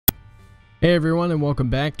Hey everyone, and welcome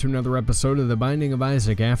back to another episode of The Binding of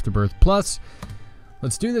Isaac Afterbirth. Plus,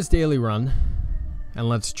 let's do this daily run, and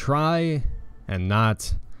let's try and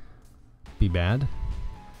not be bad.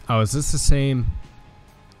 Oh, is this the same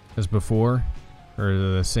as before? Or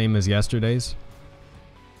the same as yesterday's?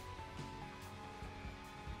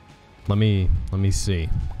 Let me see.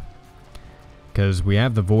 Because we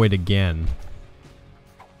have the void again.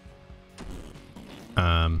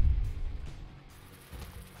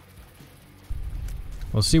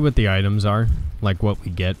 We'll see what the items are, like what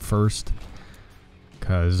we get first,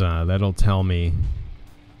 because that'll tell me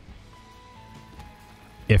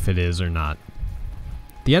if it is or not.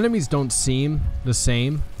 The enemies don't seem the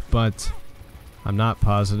same, but I'm not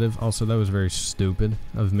positive. Also, that was very stupid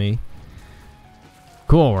of me.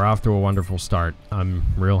 Cool, we're off to a wonderful start. I'm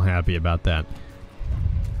real happy about that.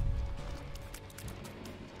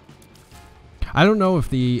 I don't know if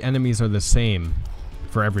the enemies are the same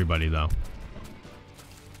for everybody, though.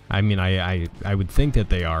 I mean, I would think that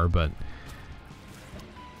they are, but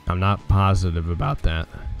I'm not positive about that.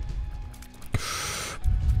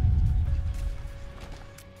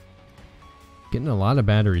 Getting a lot of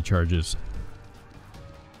battery charges.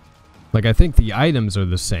 Like, I think the items are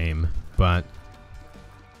the same, but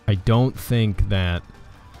I don't think that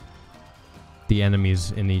the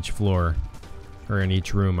enemies in each floor or in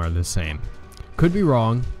each room are the same. Could be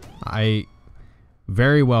wrong. I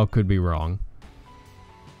very well could be wrong.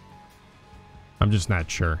 I'm just not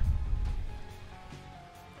sure.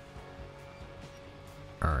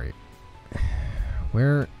 Alright.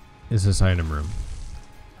 Where is this item room?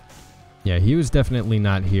 Yeah, he was definitely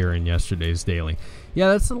not here in yesterday's daily. Yeah,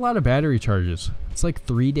 that's a lot of battery charges. It's like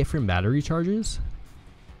 3 different battery charges.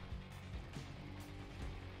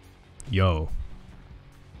 Yo.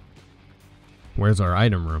 Where's our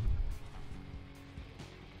item room?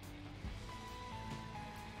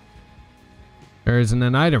 There isn't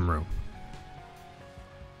an item room.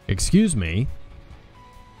 Excuse me.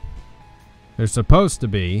 There's supposed to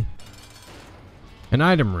be an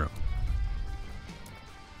item room.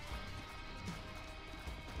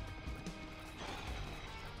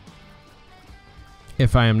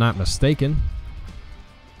 If I am not mistaken.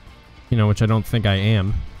 You know, which I don't think I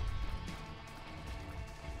am.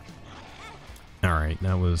 Alright,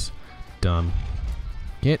 that was dumb.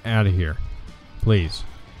 Get out of here. Please.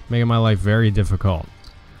 Making my life very difficult.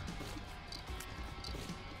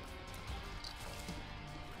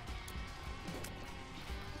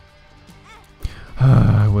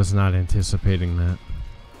 I was not anticipating that.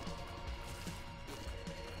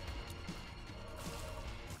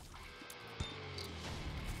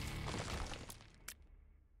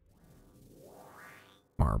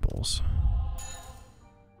 Marbles.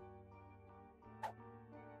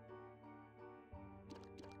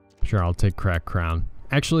 Sure, I'll take crack crown.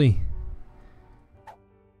 Actually,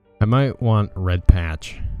 I might want red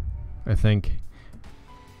patch. I think.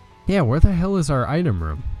 Yeah, where the hell is our item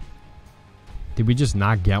room? Did we just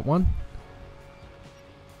not get one?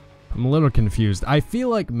 I'm a little confused. I feel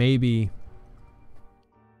like maybe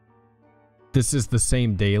this is the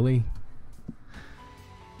same daily.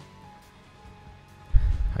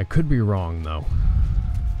 I could be wrong, though.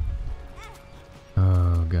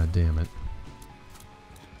 Oh, god damn it.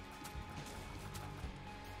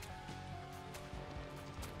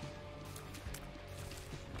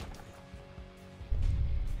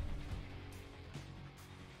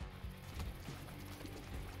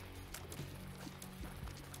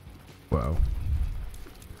 Whoa.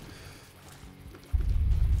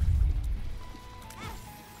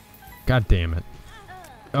 God damn it.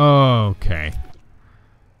 Okay.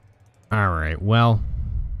 Alright, well.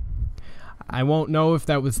 I won't know if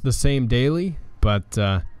that was the same daily, but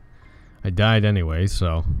I died anyway,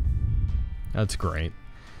 so that's great.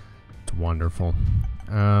 It's wonderful.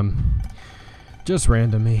 Just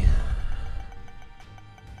random me.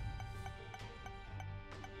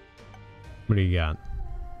 What do you got?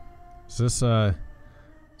 Is this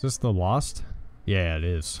the Lost? Yeah, it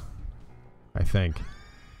is. I think.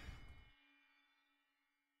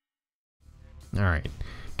 Alright.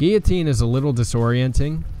 Guillotine is a little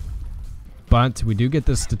disorienting, but we do get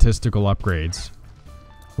the statistical upgrades,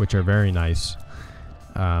 which are very nice.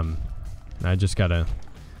 I just gotta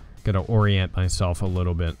orient myself a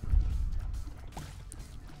little bit.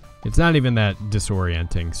 It's not even that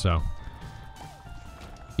disorienting, so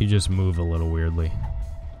you just move a little weirdly.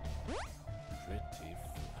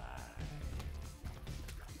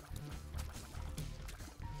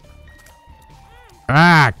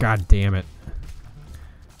 Ah, god damn it.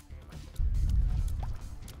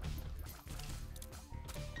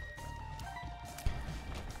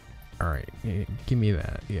 Alright, Give me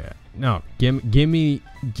that. Yeah. No. Give me.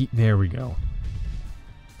 There we go.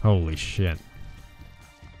 Holy shit.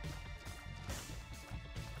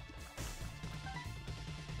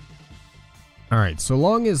 Alright, so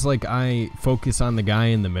long as like I focus on the guy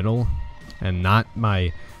in the middle and not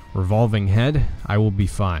my revolving head, I will be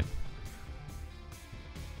fine.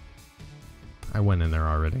 I went in there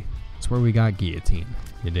already. That's where we got Guillotine,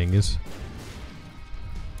 you dingus.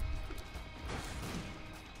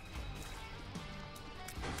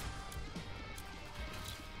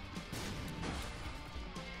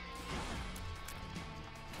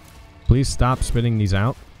 Please stop spitting these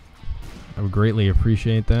out. I would greatly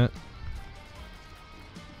appreciate that.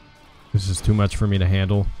 This is too much for me to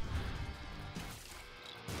handle.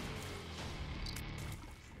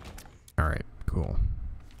 Alright, cool.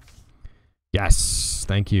 Yes,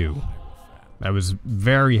 thank you. That was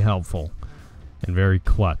very helpful and very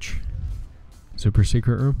clutch. Super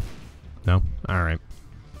secret room? No? Alright.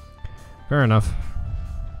 Fair enough.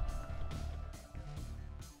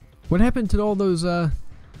 What happened to all those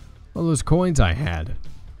coins I had?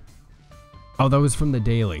 Oh, that was from the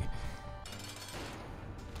daily.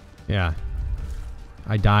 Yeah.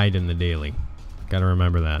 I died in the daily. Gotta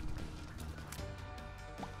remember that.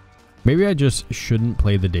 Maybe I just shouldn't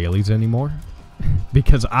play the dailies anymore.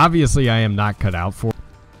 Because obviously I am not cut out for.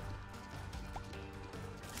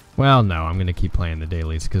 Well, no, I'm gonna keep playing the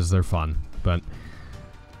dailies because they're fun. But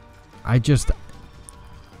I just,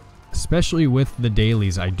 especially with the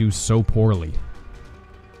dailies, I do so poorly.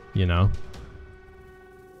 You know?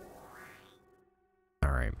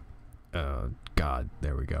 Alright. God,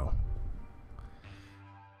 there we go.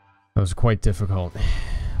 That was quite difficult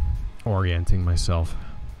orienting myself.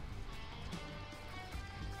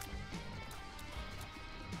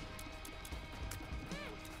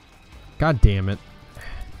 God damn it.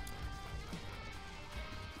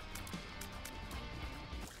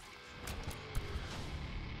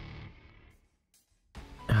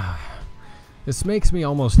 This makes me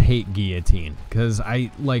almost hate Guillotine, because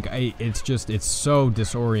it's so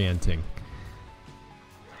disorienting.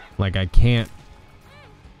 Like, I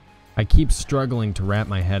keep struggling to wrap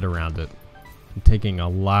my head around it. I'm taking a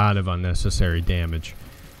lot of unnecessary damage.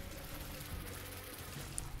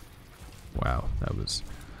 Wow, that was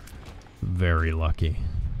very lucky.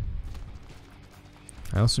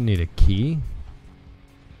 I also need a key.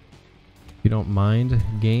 If you don't mind,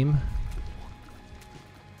 game.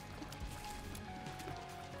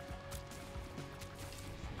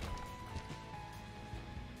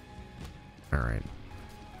 Alright.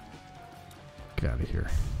 Get out of here.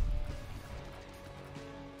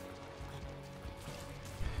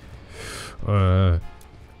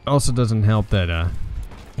 Also doesn't help that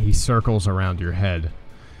he circles around your head.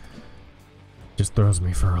 Just throws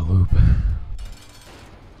me for a loop.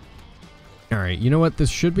 Alright, you know what? This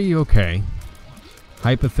should be okay.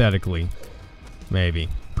 Hypothetically. Maybe.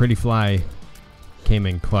 Pretty Fly came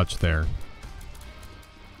in clutch there.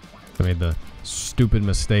 I made the stupid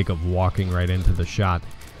mistake of walking right into the shot.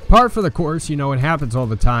 Par for the course, you know, it happens all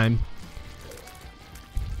the time.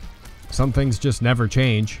 Some things just never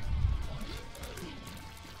change.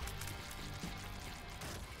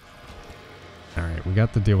 Alright, we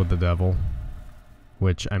got to deal with the devil.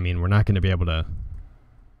 Which, I mean, we're not going to be able to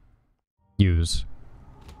use.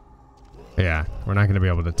 Yeah, we're not going to be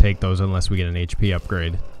able to take those unless we get an HP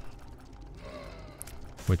upgrade.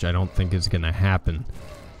 Which I don't think is going to happen.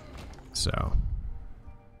 So.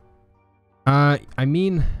 I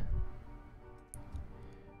mean,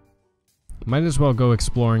 might as well go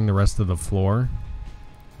exploring the rest of the floor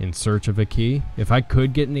in search of a key. If I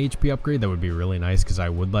could get an HP upgrade, that would be really nice because I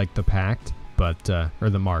would like the Pact, but, or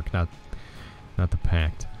the Mark, not the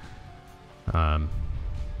Pact. Alright,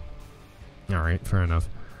 fair enough.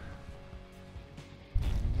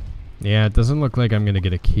 Yeah, it doesn't look like I'm gonna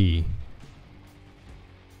get a key.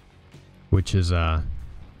 Which is,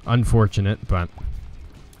 unfortunate, but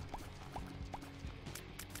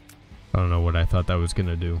I don't know what I thought that was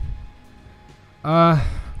gonna do.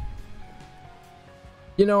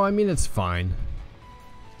 You know, I mean, it's fine.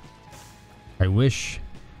 I wish,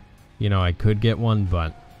 you know, I could get one,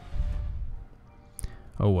 but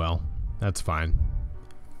oh well, that's fine.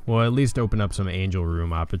 We'll at least open up some angel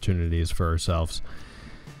room opportunities for ourselves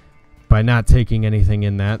by not taking anything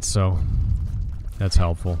in that, so that's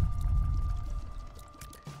helpful.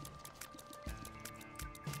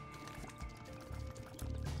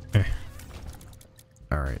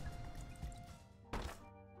 Alright.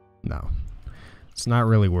 No. It's not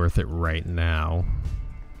really worth it right now.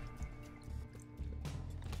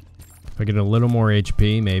 If I get a little more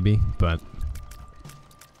HP, maybe, but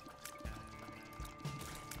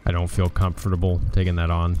I don't feel comfortable taking that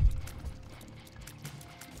on.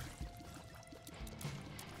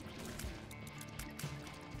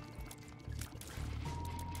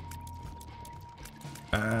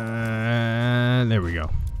 There we go.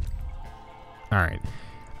 Alright.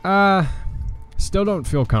 Still don't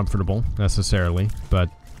feel comfortable, necessarily, but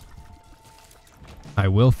I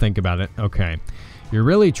will think about it. Okay. You're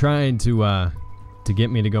really trying to get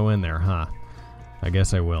me to go in there, huh? I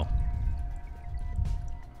guess I will.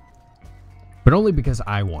 But only because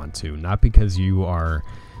I want to, not because you are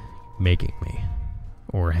making me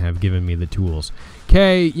or have given me the tools.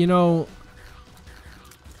 Okay, you know,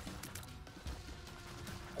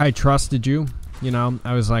 I trusted you. You know,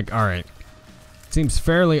 I was like, all right. It seems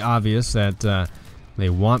fairly obvious that they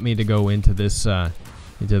want me to go into this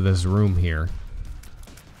room here.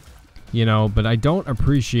 You know, but I don't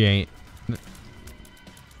appreciate,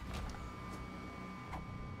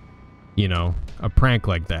 you know, a prank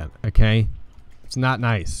like that, okay? It's not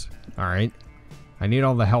nice, alright? I need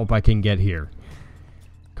all the help I can get here.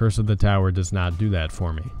 Curse of the Tower does not do that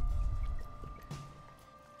for me.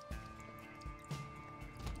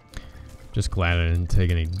 Just glad I didn't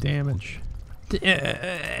take any damage.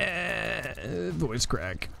 Voice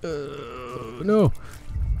crack. No.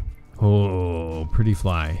 Oh, pretty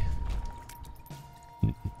fly.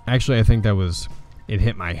 Actually, I think that was... It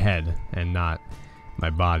hit my head and not my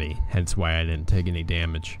body. Hence why I didn't take any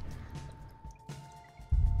damage.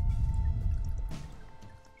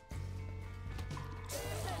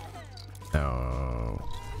 Oh.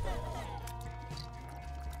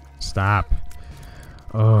 Stop.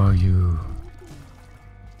 Oh, you...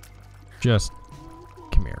 Just...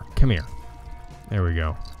 Come here. Come here. There we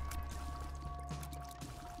go.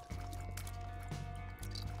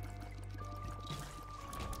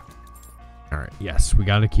 Alright, yes, we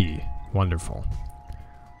got a key. Wonderful.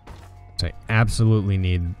 So I absolutely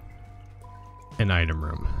need an item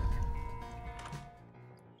room.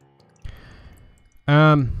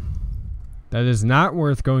 That is not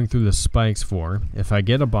worth going through the spikes for. If I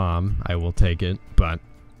get a bomb, I will take it, but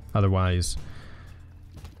otherwise...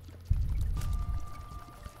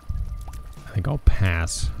 I think I'll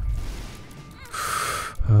pass.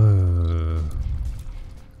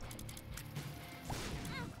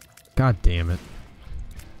 God damn it.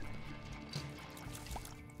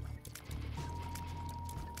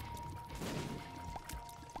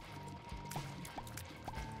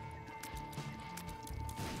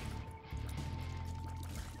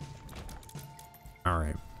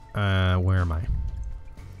 Alright. Where am I?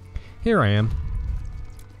 Here I am.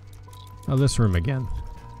 Oh, this room again.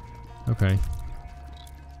 Okay.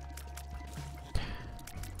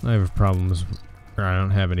 I have problems, or I don't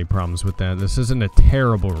have any problems with that. This isn't a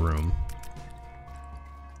terrible room.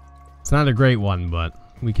 It's not a great one, but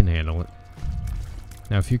we can handle it.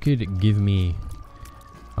 Now, if you could give me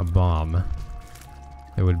a bomb,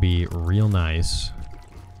 it would be real nice.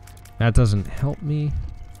 That doesn't help me.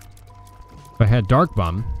 If I had Dark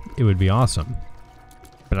Bomb, it would be awesome.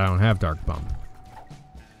 But I don't have Dark Bomb.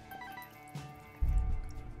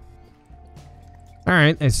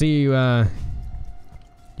 Alright, I see you,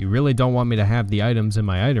 you really don't want me to have the items in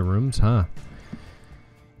my item rooms, huh?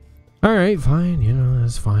 Alright, fine, you know,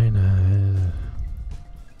 that's fine.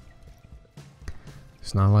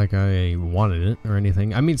 It's not like I wanted it or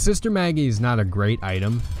anything. I mean, Sister Maggie is not a great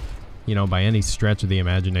item, you know, by any stretch of the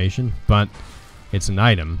imagination, but it's an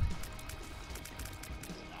item.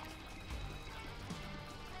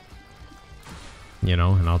 You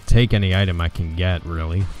know, and I'll take any item I can get,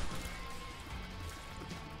 really.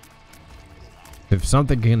 If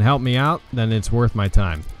something can help me out, then it's worth my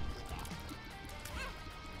time.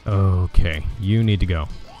 Okay, you need to go.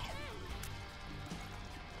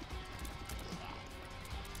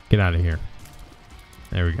 Get out of here.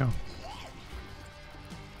 There we go.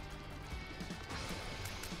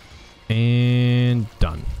 And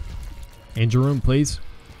done. Angel room, please.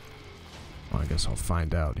 Well, I guess I'll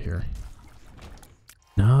find out here.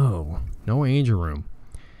 No, no angel room.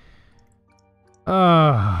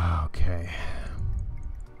 Okay.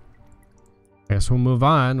 Guess we'll move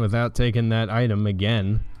on without taking that item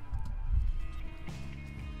again.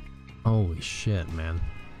 Holy shit, man.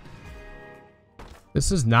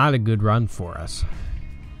 This is not a good run for us.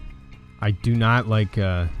 I do not like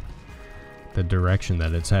the direction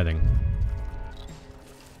that it's heading.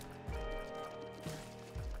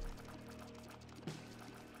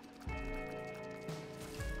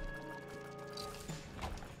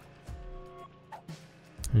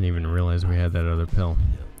 I didn't even realize we had that other pill.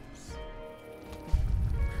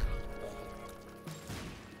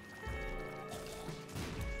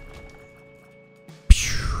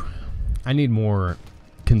 I need more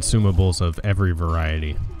consumables of every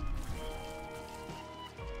variety.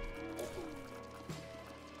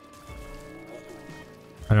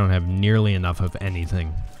 I don't have nearly enough of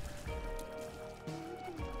anything.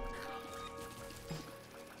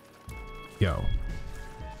 Yo.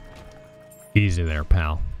 Easy there,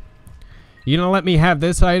 pal. You gonna let me have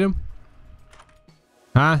this item?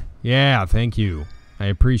 Huh? Yeah, thank you. I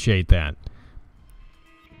appreciate that.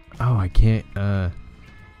 Oh, I can't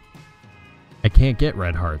get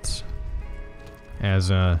red hearts as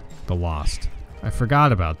the Lost. I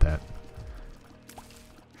forgot about that.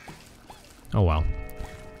 Oh well.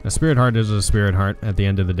 A spirit heart is a spirit heart at the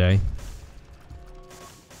end of the day.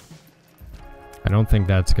 I don't think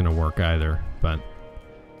that's gonna work either, but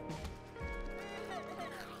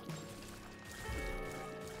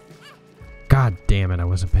God damn it, I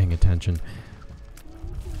wasn't paying attention.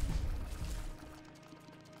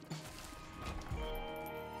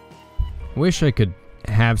 Wish I could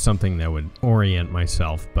have something that would orient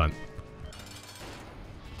myself, but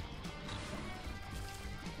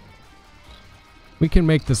we can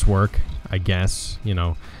make this work, I guess. You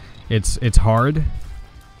know, it's hard,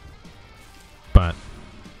 but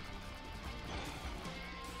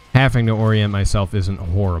having to orient myself isn't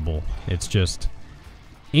horrible. It's just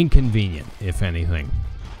inconvenient, if anything.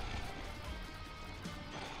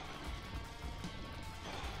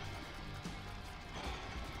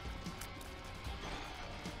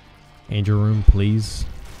 Angel room, please.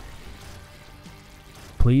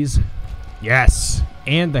 Please. Yes!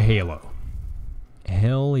 And the halo.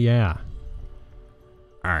 Hell yeah.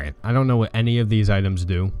 Alright, I don't know what any of these items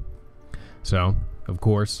do. So, of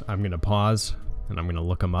course, I'm going to pause and I'm going to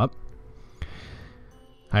look them up.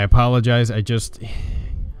 I apologize,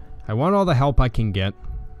 I want all the help I can get.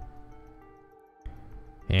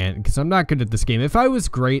 And, because I'm not good at this game. If I was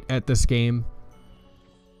great at this game,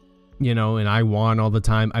 you know, and I won all the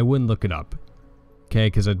time, I wouldn't look it up. Okay,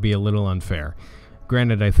 because it'd be a little unfair.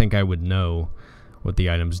 Granted, I think I would know what the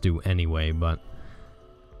items do anyway, but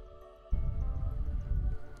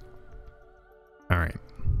alright.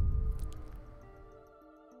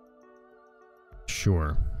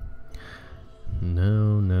 Sure.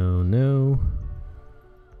 No, no, no.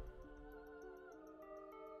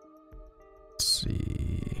 Let's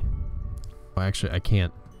see. Well, actually, I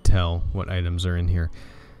can't tell what items are in here.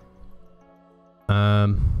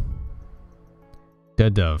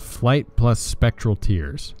 Dead Dove. Flight plus Spectral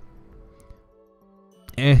Tears.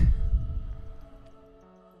 Eh.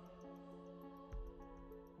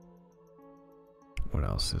 What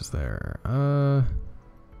else is there?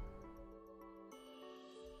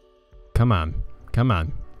 Come on. Come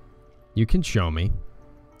on. You can show me.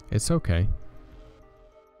 It's okay.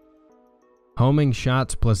 Homing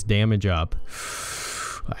shots plus damage up.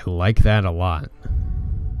 I like that a lot.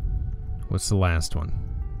 What's the last one?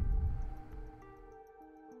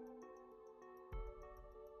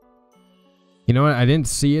 You know what? I didn't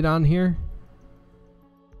see it on here.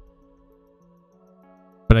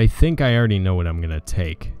 But I think I already know what I'm going to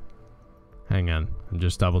take. Hang on. I'm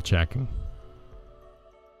just double checking.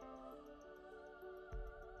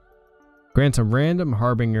 Grants a random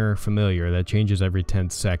Harbinger familiar that changes every 10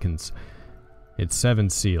 seconds. It's 7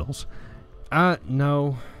 seals.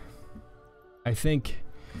 No. I think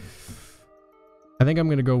I'm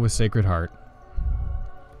going to go with Sacred Heart.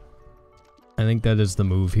 I think that is the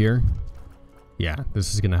move here. Yeah,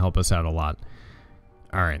 this is going to help us out a lot.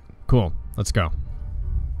 Alright, cool. Let's go.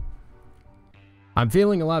 I'm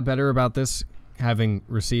feeling a lot better about this, having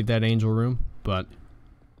received that angel room, but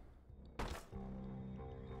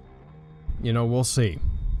you know, we'll see.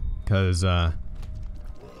 Because,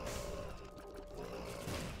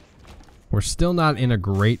 we're still not in a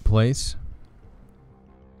great place.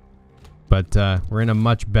 But, we're in a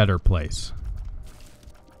much better place.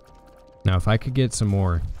 Now, if I could get some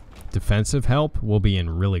more defensive help, we'll be in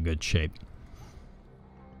really good shape.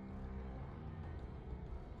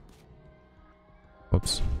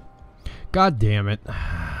 Whoops. God damn it.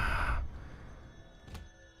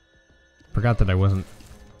 Forgot that I wasn't...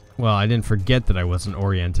 Well, I didn't forget that I wasn't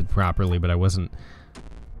oriented properly, but I wasn't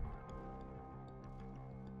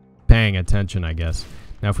paying attention, I guess.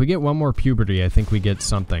 Now, if we get one more puberty, I think we get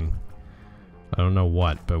something. I don't know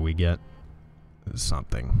what, but we get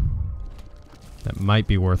something that might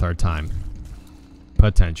be worth our time.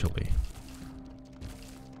 Potentially.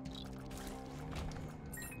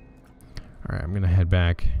 Alright, I'm gonna head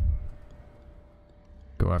back.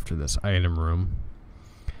 Go after this item room.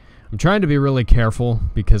 I'm trying to be really careful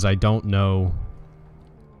because I don't know.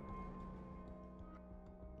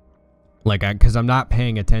 Like, because I'm not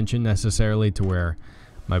paying attention necessarily to where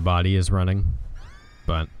my body is running.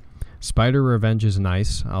 But Spider Revenge is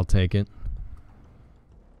nice. I'll take it.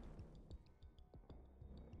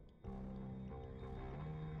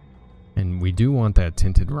 And we do want that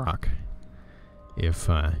tinted rock.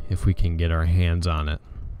 If we can get our hands on it.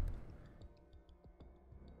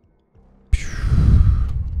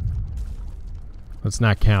 Let's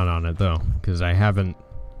not count on it though, because I haven't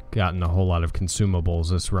gotten a whole lot of consumables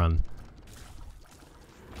this run.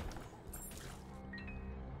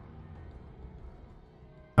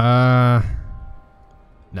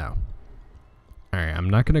 No. Alright, I'm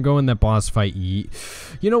not gonna go in that boss fight. You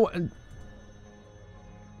know what?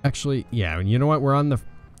 Actually, yeah, you know what? We're on the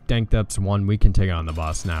Dank Depths 1. We can take on the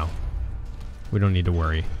boss now. We don't need to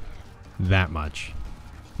worry that much.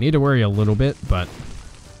 Need to worry a little bit, but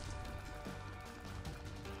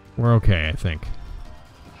we're okay, I think.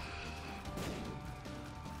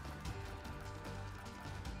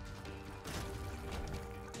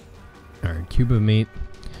 Alright, cube of meat.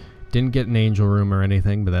 Didn't get an angel room or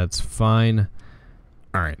anything, but that's fine.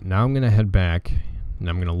 Alright, now I'm going to head back, and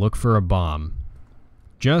I'm going to look for a bomb.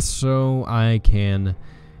 Just so I can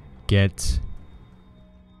get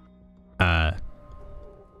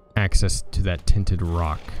access to that tinted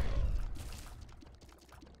rock.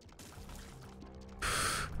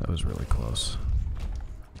 That was really close.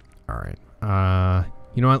 Alright.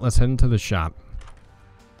 You know what? Let's head into the shop.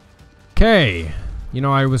 Okay. You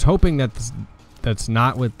know, I was hoping that that's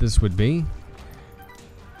not what this would be.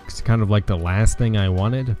 It's kind of like the last thing I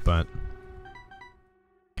wanted, but...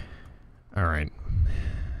 Alright.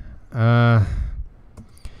 Yeah,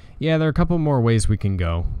 there are a couple more ways we can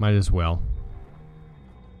go. Might as well.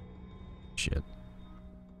 Shit.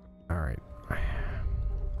 Alright.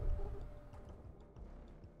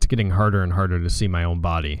 It's getting harder and harder to see my own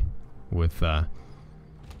body with the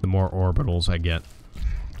more orbitals I get.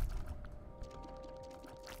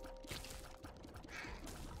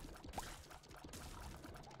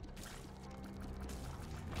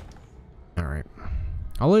 Alright.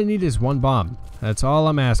 All I need is one bomb. That's all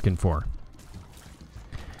I'm asking for.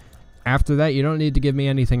 After that, you don't need to give me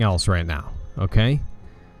anything else right now. Okay?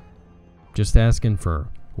 Just asking for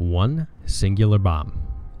one singular bomb.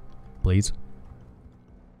 Please.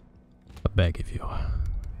 I beg of you.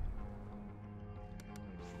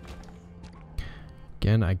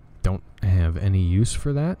 Again, I don't have any use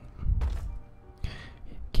for that.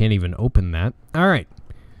 Can't even open that. Alright.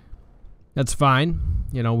 That's fine.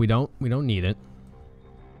 You know, we don't need it.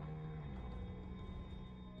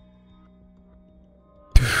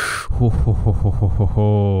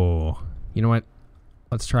 You know what?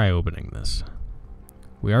 Let's try opening this.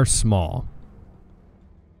 We are small.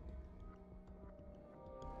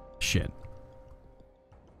 Shit.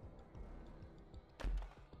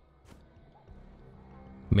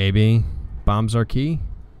 Maybe bombs are key?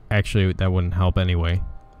 Actually, that wouldn't help anyway.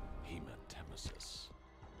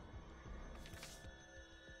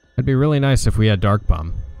 It'd be really nice if we had Dark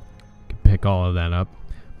Bomb. Could pick all of that up.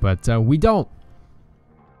 But we don't.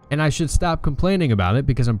 And I should stop complaining about it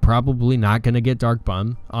because I'm probably not going to get Dark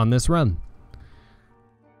Bomb on this run.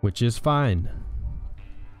 Which is fine.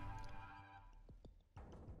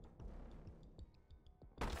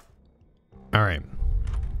 Alright.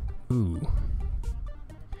 Ooh.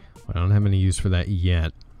 I don't have any use for that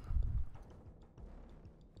yet.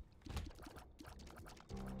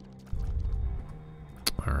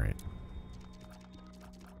 Alright.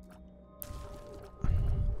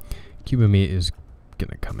 Cube of meat is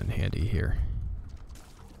gonna come in handy here.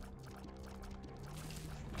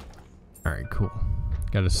 Alright, cool.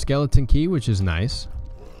 Got a skeleton key, which is nice.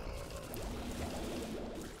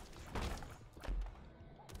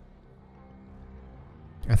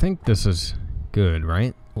 I think this is good,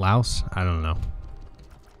 right? Louse? I don't know.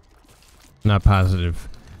 Not positive.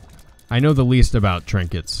 I know the least about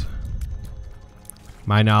trinkets.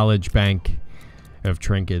 My knowledge bank of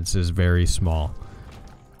trinkets is very small.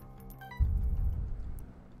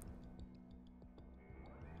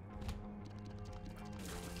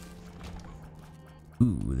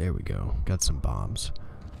 Ooh, there we go. Got some bombs.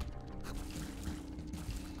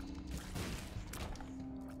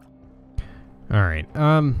 Alright,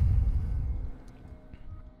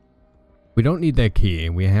 we don't need that key.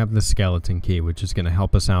 We have the skeleton key, which is going to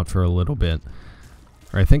help us out for a little bit.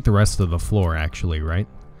 Or I think the rest of the floor, actually, right?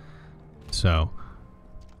 So,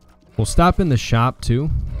 we'll stop in the shop, too,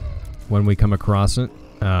 when we come across it.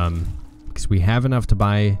 Because we have enough to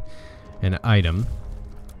buy an item,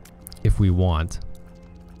 if we want.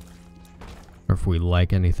 Or if we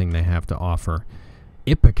like anything they have to offer.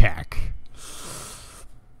 Ipecac.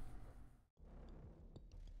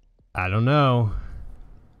 I don't know.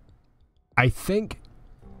 I think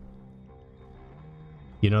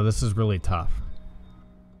You know, this is really tough.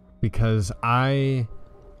 Because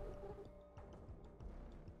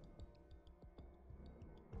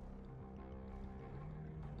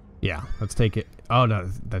yeah, let's take it. Oh, no,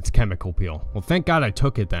 that's chemical peel. Well, thank God I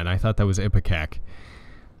took it then. I thought that was Ipecac.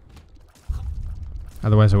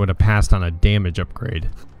 Otherwise, I would have passed on a damage upgrade.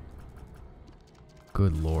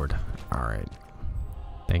 Good Lord. Alright.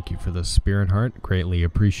 Thank you for the Spirit Heart. Greatly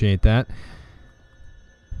appreciate that.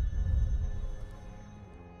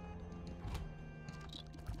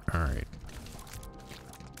 Alright.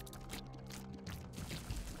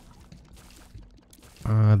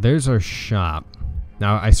 There's our shop.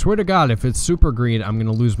 Now, I swear to God, if it's super green, I'm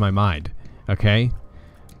gonna lose my mind. Okay?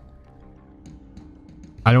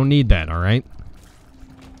 I don't need that, alright?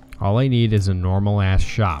 All I need is a normal-ass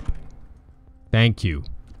shop. Thank you.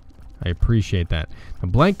 I appreciate that. The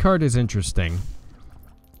blank card is interesting.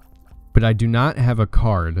 But I do not have a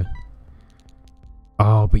card.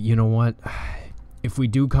 Oh, but you know what? If we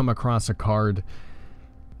do come across a card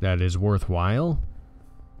that is worthwhile...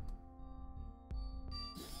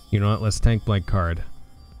 You know what? Let's tank blank card.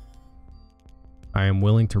 I am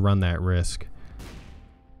willing to run that risk.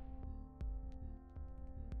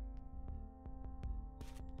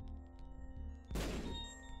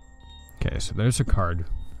 Okay, so there's a card.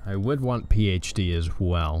 I would want PhD as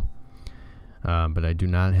well. But I do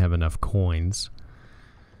not have enough coins.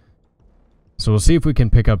 So we'll see if we can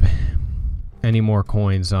pick up any more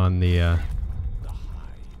coins on the...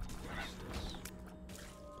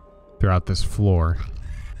 throughout this floor.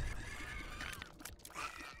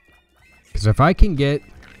 Because if I can get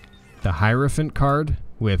the Hierophant card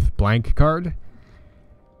with blank card,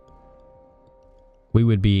 we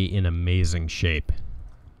would be in amazing shape.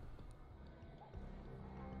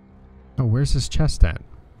 Oh, where's this chest at?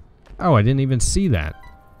 Oh, I didn't even see that.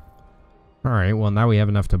 Alright, well now we have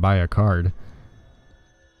enough to buy a card.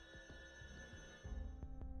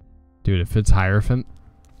 Dude, if it's Hierophant,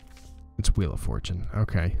 it's Wheel of Fortune.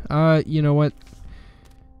 Okay. You know what?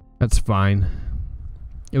 That's fine.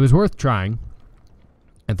 It was worth trying,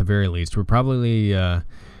 at the very least. We're probably not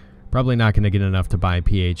going to get enough to buy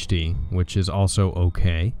PhD, which is also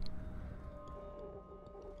okay.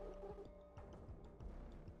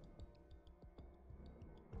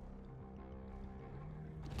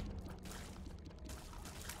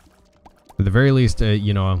 At the very least,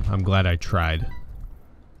 you know, I'm glad I tried.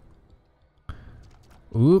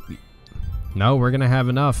 Oop. No, we're going to have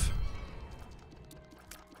enough.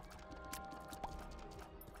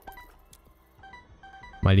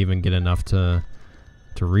 Might even get enough to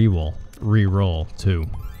re-roll too.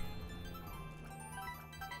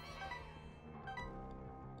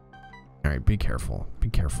 All right, be careful.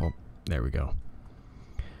 Be careful. There we go.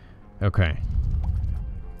 Okay.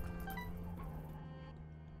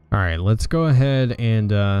 All right, let's go ahead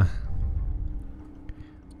and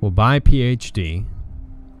we'll buy PhD,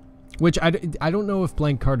 which I don't know if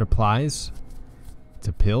blank card applies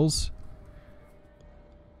to pills.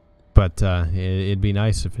 But it'd be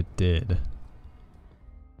nice if it did.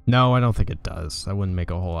 No, I don't think it does. That wouldn't make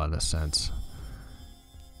a whole lot of sense.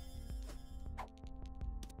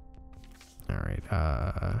 Alright,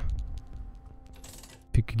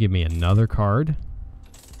 if you could give me another card,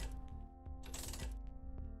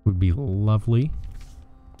 would be lovely.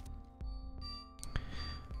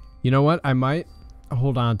 You know what? I might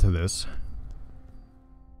hold on to this.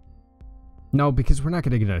 No, because we're not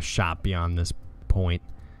going to get a shop beyond this point.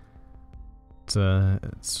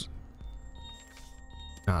 It's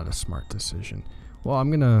not a smart decision. Well, I'm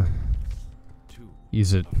gonna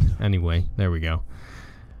use it anyway. There we go.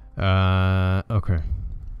 Okay.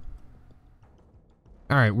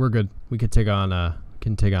 All right, we're good. We can take on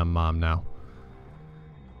Mom now.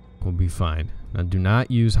 We'll be fine. Now, do not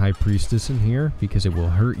use High Priestess in here because it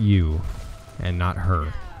will hurt you and not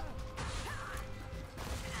her.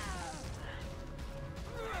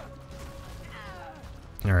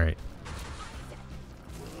 All right.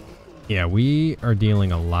 Yeah, we are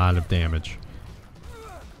dealing a lot of damage.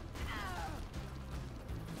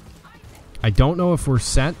 I don't know if we're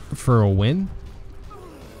set for a win,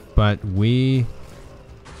 but we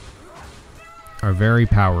are very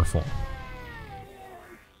powerful.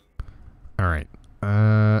 Alright.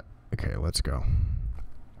 Okay, let's go.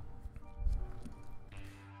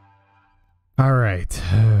 Alright.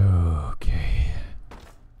 Okay.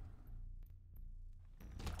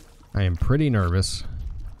 I am pretty nervous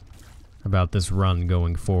about this run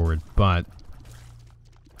going forward, but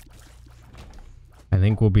I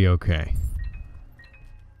think we'll be okay.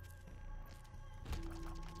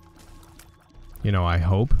 You know, I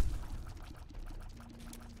hope.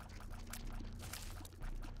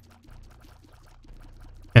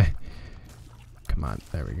 Come on.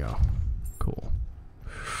 There we go. Cool.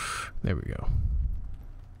 There we go.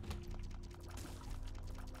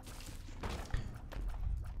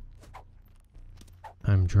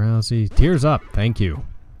 I'm drowsy. Tears up. Thank you.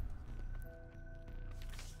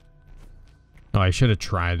 Oh, I should have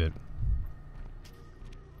tried it.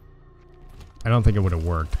 I don't think it would have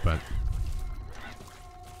worked, but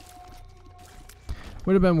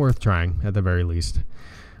would have been worth trying at the very least.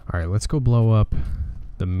 All right, let's go blow up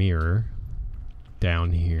the mirror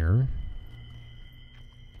down here.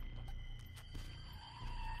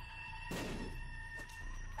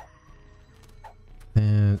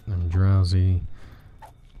 And I'm drowsy.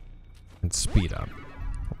 And speed up.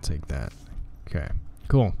 I'll take that. Okay,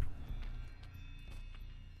 cool.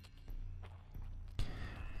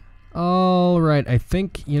 All right, I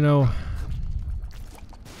think, you know,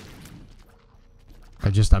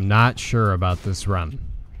 I'm not sure about this run.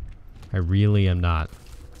 I really am not.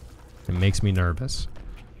 It makes me nervous.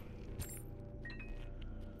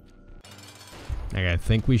 Like, I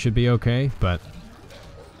think we should be okay, but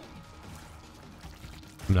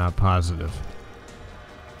I'm not positive.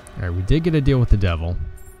 Alright, we did get a deal with the devil.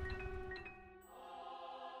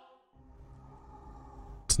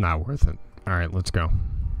 It's not worth it. Alright, let's go.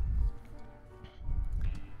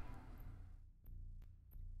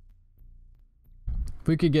 If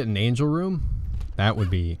we could get an angel room, that would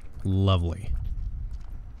be lovely.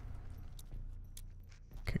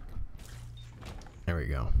 Okay. There we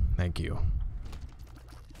go. Thank you.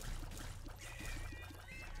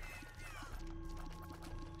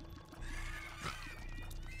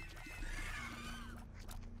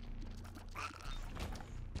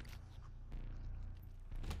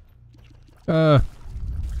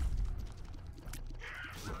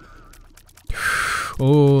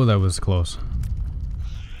 Oh, that was close.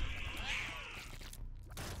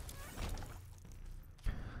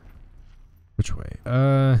 Which way?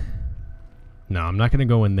 No, I'm not gonna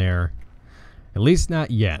go in there. At least not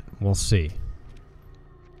yet. We'll see.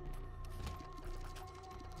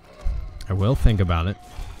 I will think about it,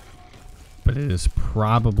 but it is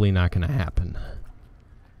probably not gonna happen.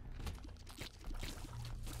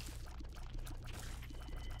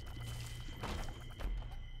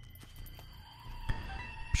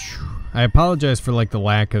 I apologize for like the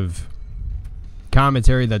lack of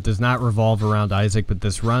commentary that does not revolve around Isaac, but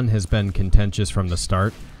this run has been contentious from the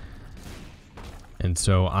start. And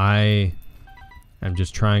so I am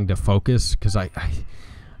just trying to focus because I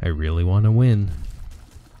really want to win.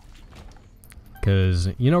 Because,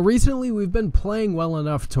 you know, recently we've been playing well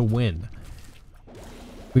enough to win.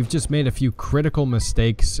 We've just made a few critical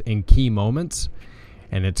mistakes in key moments,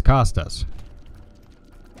 and it's cost us.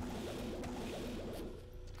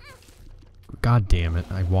 God damn it,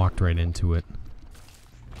 I walked right into it.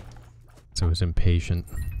 So I was impatient.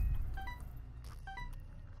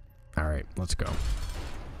 Alright, let's go.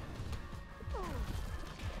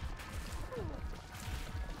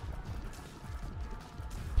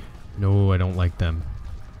 No, I don't like them.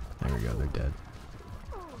 There we go, they're dead.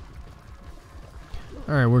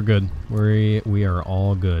 Alright, we're good. We are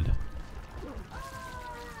all good.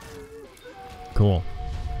 Cool.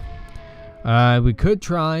 We could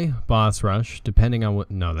try boss rush, depending on what...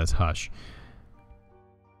 No, that's hush.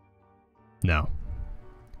 No.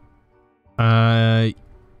 Yeah,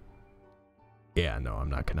 no, I'm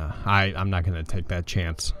not gonna... I'm not gonna take that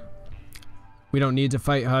chance. We don't need to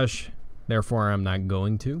fight hush, therefore I'm not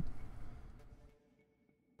going to.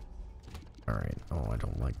 Alright, oh, I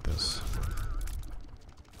don't like this.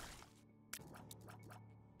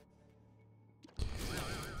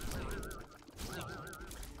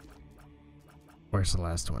 Where's the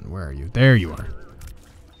last one? Where are you? There you are.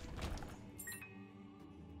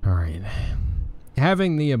 Alright.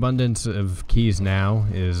 Having the abundance of keys now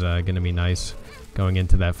is going to be nice going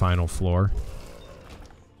into that final floor.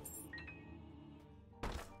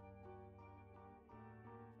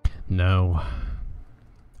 No.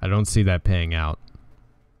 I don't see that paying out.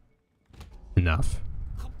 Enough.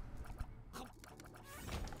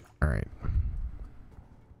 Alright.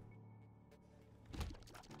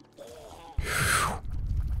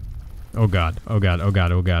 Oh god, oh god, oh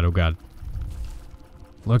god, oh god, oh god.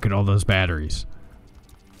 Look at all those batteries.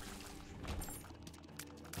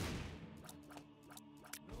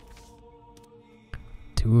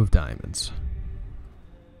 Two of diamonds.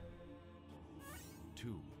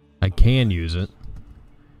 I can use it.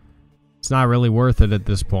 It's not really worth it at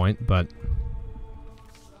this point, but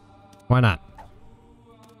why not?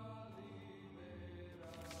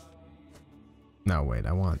 No, wait,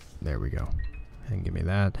 I want... There we go. And give me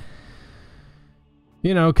that.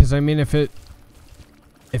 You know, because I mean, if it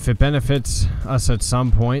If it benefits us at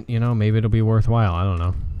some point, you know, maybe it'll be worthwhile. I don't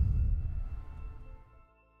know.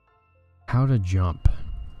 How to jump.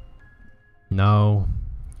 No,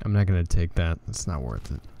 I'm not going to take that. It's not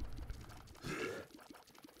worth it.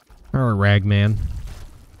 Alright, Ragman.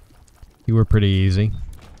 You were pretty easy.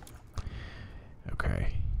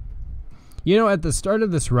 Okay. You know, at the start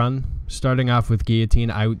of this run, starting off with Guillotine,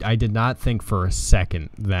 I did not think for a second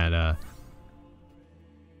that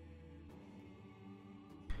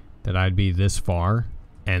that I'd be this far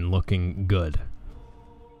and looking good.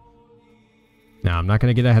 Now, I'm not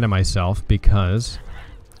going to get ahead of myself because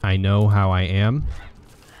I know how I am.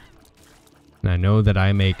 And I know that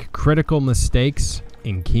I make critical mistakes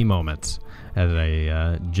in key moments, as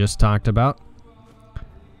I just talked about.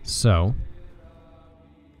 So,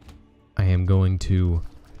 I am going to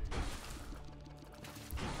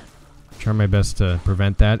try my best to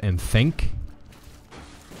prevent that and think.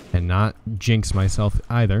 And not jinx myself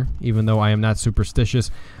either. Even though I am not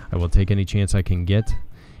superstitious, I will take any chance I can get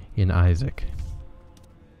in Isaac.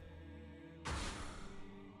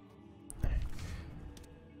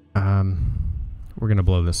 We're gonna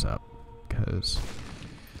blow this up because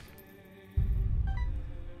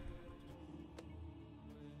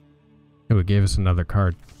oh, it gave us another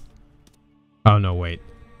card. Oh no, wait,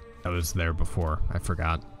 that was there before. I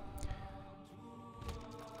forgot.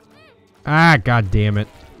 Ah, god damn it.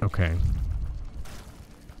 Okay.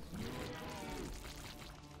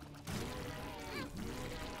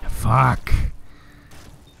 Fuck.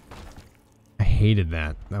 I hated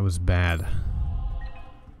that. That was bad.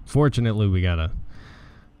 Fortunately, we got a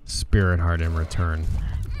spirit heart in return.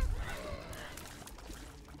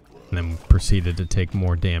 And then proceeded to take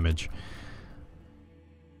more damage.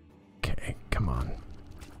 Okay, come on.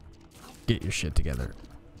 Get your shit together.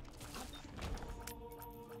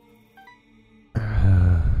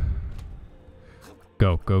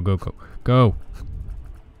 Go, go, go, go, go.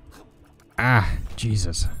 Ah,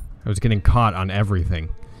 Jesus. I was getting caught on everything.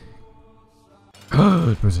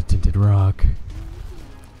 It was a tinted rock.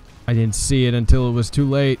 I didn't see it until it was too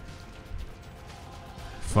late.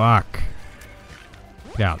 Fuck.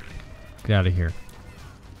 Get out. Get out of here.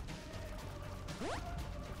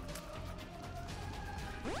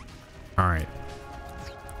 Alright.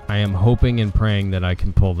 I am hoping and praying that I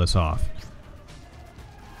can pull this off.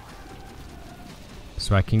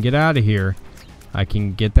 So I can get out of here. I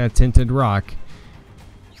can get that tinted rock.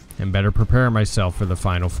 And better prepare myself for the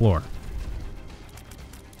final floor.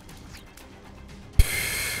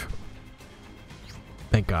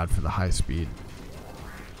 Thank God for the high speed.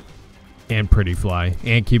 And pretty fly.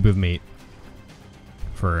 And cube of meat.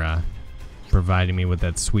 For providing me with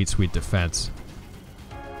that sweet, sweet defense.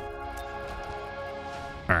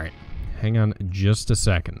 Alright. Hang on just a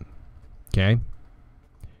second. Okay?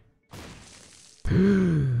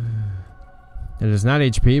 It is not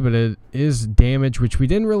HP, but it is damage, which we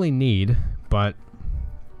didn't really need, but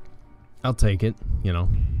I'll take it, you know.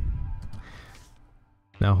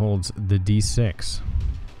 Now holds the D6.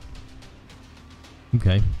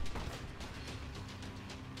 Okay.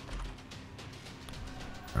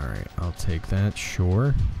 Alright, I'll take that,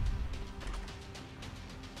 sure.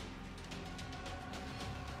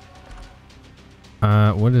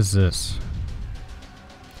 What is this?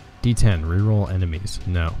 D10, reroll enemies.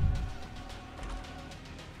 No.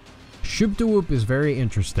 Shoop de Whoop is very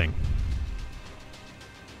interesting.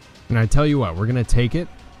 And I tell you what, we're gonna take it.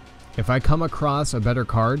 If I come across a better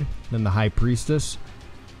card than the High Priestess,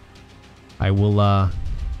 I will, I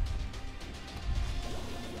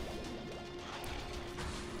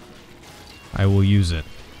will use it.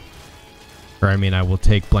 Or, I mean, I will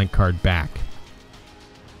take blank card back.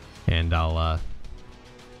 And I'll,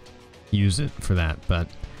 use it for that. But,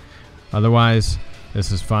 otherwise,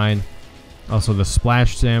 this is fine. Also, the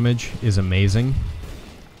splash damage is amazing.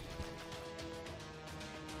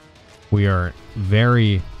 We are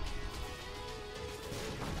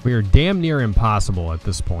damn near impossible at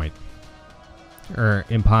this point. Or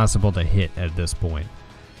impossible to hit at this point.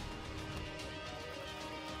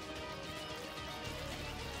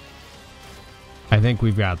 I think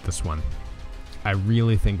we've got this one. I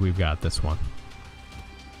really think we've got this one.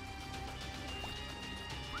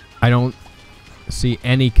 I don't see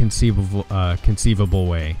any conceivable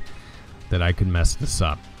way that I could mess this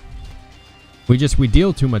up. We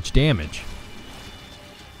deal too much damage.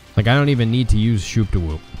 Like, I don't even need to use Shoop de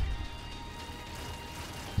Whoop.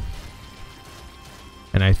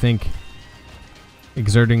 And I think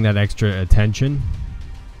exerting that extra attention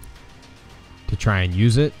to try and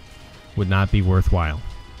use it would not be worthwhile.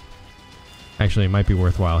 Actually, it might be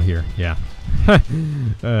worthwhile here. Yeah.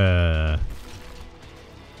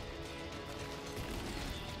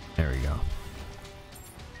 There we go.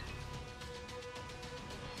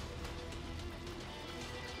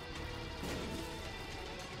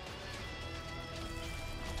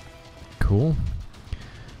 Cool.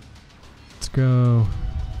 Let's go.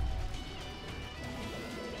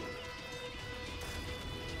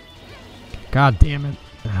 God damn it.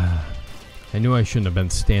 I knew I shouldn't have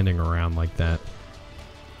been standing around like that.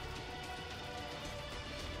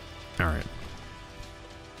 Alright.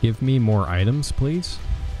 Give me more items, please.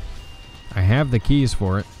 I have the keys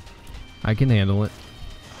for it. I can handle it.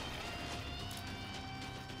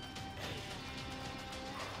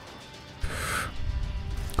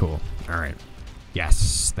 Cool. Alright.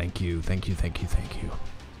 Yes. Thank you. Thank you. Thank you. Thank you.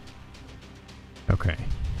 Okay.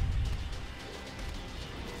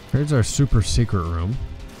 Here's our super secret room,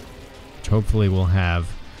 which hopefully will have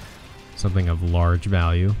something of large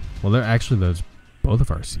value. Well, they're actually those both of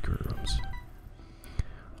our secret rooms.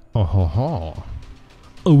 Oh ho ho.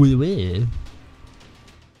 Oh wee wee.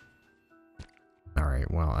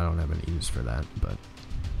 Alright, well, I don't have any use for that, but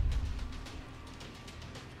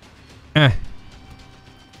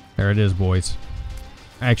there it is, boys.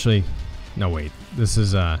 Actually, no wait. This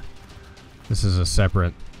is a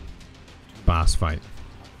separate boss fight.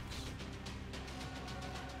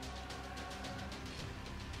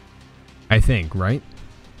 I think, right?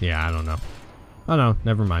 Yeah, I don't know. Oh no,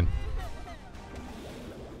 never mind.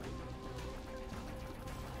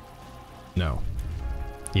 No.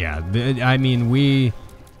 Yeah, I mean, we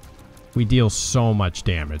deal so much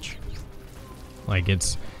damage. Like,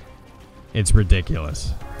 it's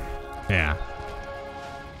ridiculous. Yeah.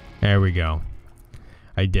 There we go.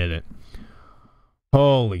 I did it.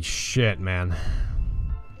 Holy shit, man.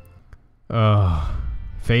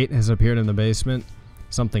 Fate has appeared in the basement.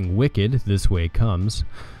 Something wicked this way comes.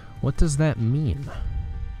 What does that mean?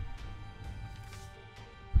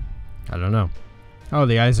 I don't know. Oh,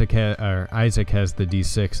 the Isaac has the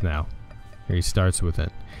D6 now. Here he starts with it.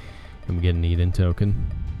 And we get an Eden token.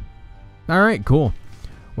 Alright, cool.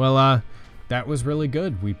 Well, that was really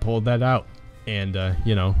good. We pulled that out. And,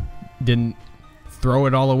 you know, didn't throw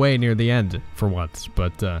it all away near the end for once.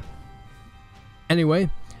 But, anyway,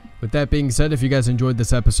 with that being said, if you guys enjoyed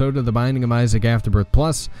this episode of The Binding of Isaac Afterbirth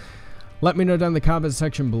Plus, let me know down in the comment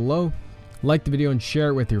section below. Like the video and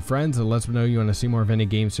share it with your friends. It lets me know you want to see more of any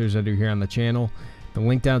game series I do here on the channel. The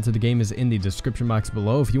link down to the game is in the description box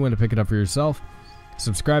below if you want to pick it up for yourself.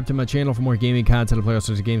 Subscribe to my channel for more gaming content. I play all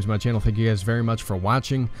sorts of games on my channel. Thank you guys very much for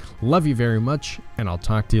watching. Love you very much, and I'll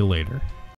talk to you later.